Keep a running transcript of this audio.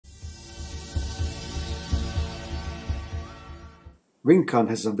RingConn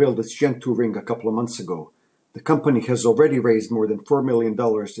has unveiled its Gen 2 ring a couple of months ago. The company has already raised more than $4 million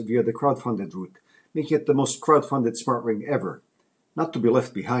via the crowdfunded route, making it the most crowdfunded smart ring ever. Not to be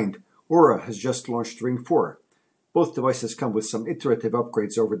left behind, Oura has just launched Ring 4. Both devices come with some iterative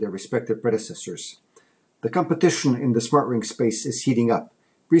upgrades over their respective predecessors. The competition in the smart ring space is heating up.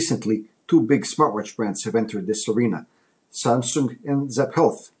 Recently, two big smartwatch brands have entered this arena, Samsung and Zepp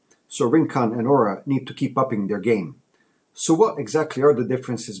Health, so RingConn and Oura need to keep upping their game. So what exactly are the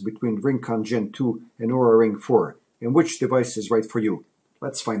differences between RingConn Gen 2 and Oura Ring 4, and which device is right for you?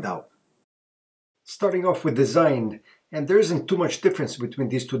 Let's find out. Starting off with design, and there isn't too much difference between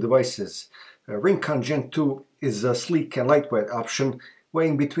these two devices. RingConn Gen 2 is a sleek and lightweight option,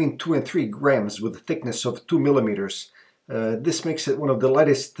 weighing between 2 and 3 grams with a thickness of 2 millimeters. This makes it one of the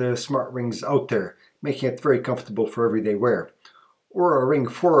lightest smart rings out there, making it very comfortable for everyday wear. Oura Ring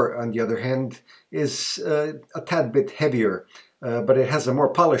 4, on the other hand, is a tad bit heavier, but it has a more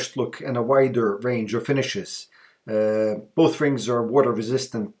polished look and a wider range of finishes. Both rings are water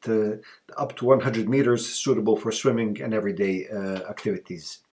resistant up to 100 meters, suitable for swimming and everyday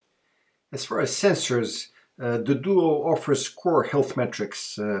activities. As far as sensors, the Duo offers core health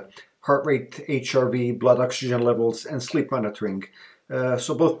metrics, heart rate, HRV, blood oxygen levels, and sleep monitoring.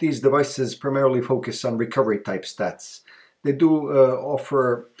 So both these devices primarily focus on recovery type stats. They do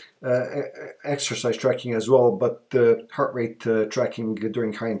offer exercise tracking as well, but the heart rate tracking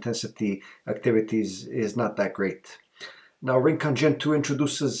during high-intensity activities is not that great. Now, RingConn Gen 2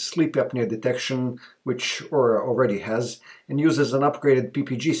 introduces sleep apnea detection, which Oura already has, and uses an upgraded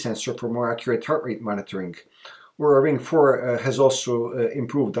PPG sensor for more accurate heart rate monitoring. Oura Ring 4 has also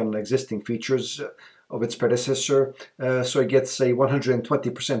improved on existing features of its predecessor, so it gets a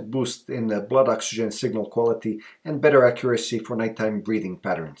 120% boost in blood oxygen signal quality and better accuracy for nighttime breathing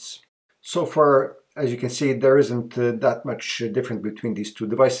patterns. So far, as you can see, there isn't that much difference between these two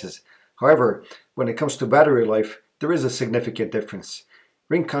devices. However, when it comes to battery life, there is a significant difference.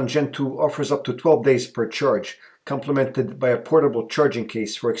 RingConn Gen 2 offers up to 12 days per charge, complemented by a portable charging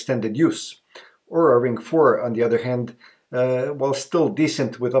case for extended use. Oura Ring 4, on the other hand, while still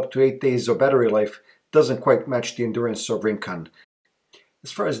decent with up to 8 days of battery life, doesn't quite match the endurance of RingConn.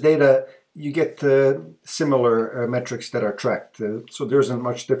 As far as data, you get similar metrics that are tracked, so there isn't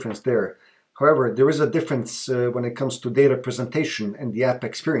much difference there. However, there is a difference when it comes to data presentation and the app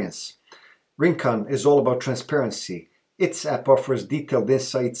experience. RingConn is all about transparency. Its app offers detailed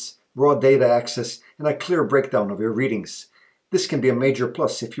insights, raw data access, and a clear breakdown of your readings. This can be a major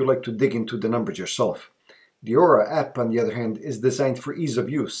plus if you like to dig into the numbers yourself. The Oura app, on the other hand, is designed for ease of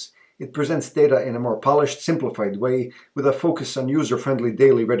use. It presents data in a more polished, simplified way with a focus on user-friendly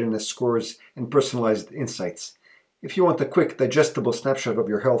daily readiness scores and personalized insights. If you want a quick, digestible snapshot of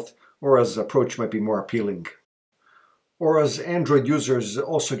your health, Oura's approach might be more appealing. Oura's Android users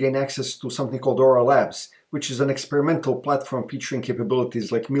also gain access to something called Oura Labs, which is an experimental platform featuring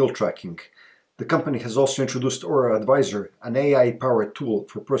capabilities like meal tracking. The company has also introduced Oura Advisor, an AI-powered tool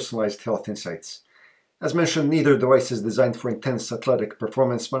for personalized health insights. As mentioned, neither device is designed for intense athletic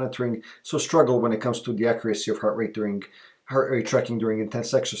performance monitoring, so struggle when it comes to the accuracy of heart rate tracking during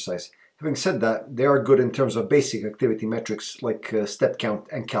intense exercise. Having said that, they are good in terms of basic activity metrics like step count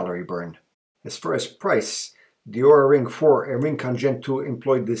and calorie burn. As far as price, the Oura Ring 4 and RingConn Gen 2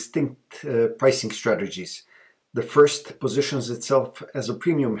 employ distinct pricing strategies. The first positions itself as a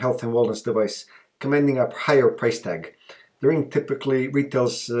premium health and wellness device, commanding a higher price tag. The ring typically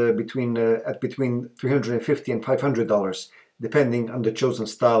retails at between $350 and $500, depending on the chosen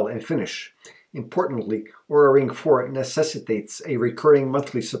style and finish. Importantly, Oura Ring 4 necessitates a recurring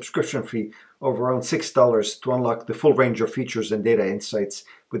monthly subscription fee of around $6 to unlock the full range of features and data insights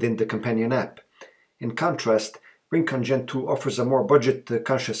within the companion app. In contrast, RingConn Gen 2 offers a more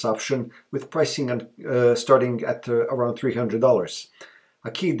budget-conscious option with pricing starting at around $300. A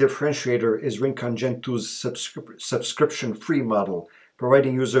key differentiator is RingConn Gen 2's subscription-free model,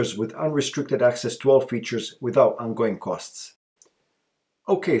 providing users with unrestricted access to all features without ongoing costs.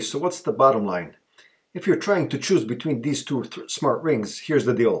 Okay, so what's the bottom line? If you're trying to choose between these two smart rings, here's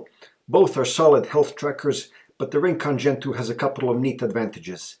the deal. Both are solid health trackers, but the RingConn Gen 2 has a couple of neat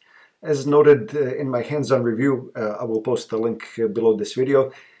advantages. As noted in my hands-on review, I will post the link below this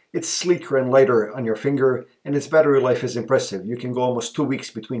video, it's sleeker and lighter on your finger, and its battery life is impressive. You can go almost 2 weeks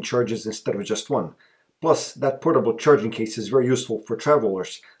between charges instead of just one. Plus, that portable charging case is very useful for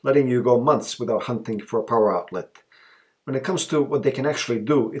travelers, letting you go months without hunting for a power outlet. When it comes to what they can actually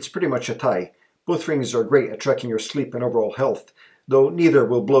do, it's pretty much a tie. Both rings are great at tracking your sleep and overall health, though neither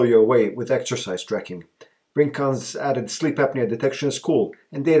will blow you away with exercise tracking. RingConn's added sleep apnea detection is cool,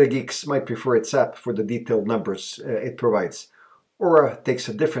 and data geeks might prefer its app for the detailed numbers it provides. Oura takes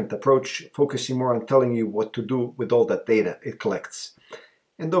a different approach, focusing more on telling you what to do with all that data it collects.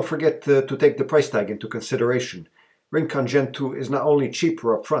 And don't forget to take the price tag into consideration. RingConn Gen 2 is not only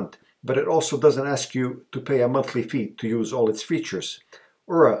cheaper upfront, but it also doesn't ask you to pay a monthly fee to use all its features.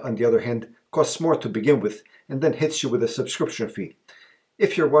 Oura, on the other hand, costs more to begin with and then hits you with a subscription fee.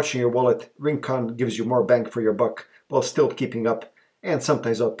 If you're watching your wallet, RingConn gives you more bang for your buck while still keeping up and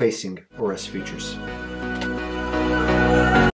sometimes outpacing Oura's features.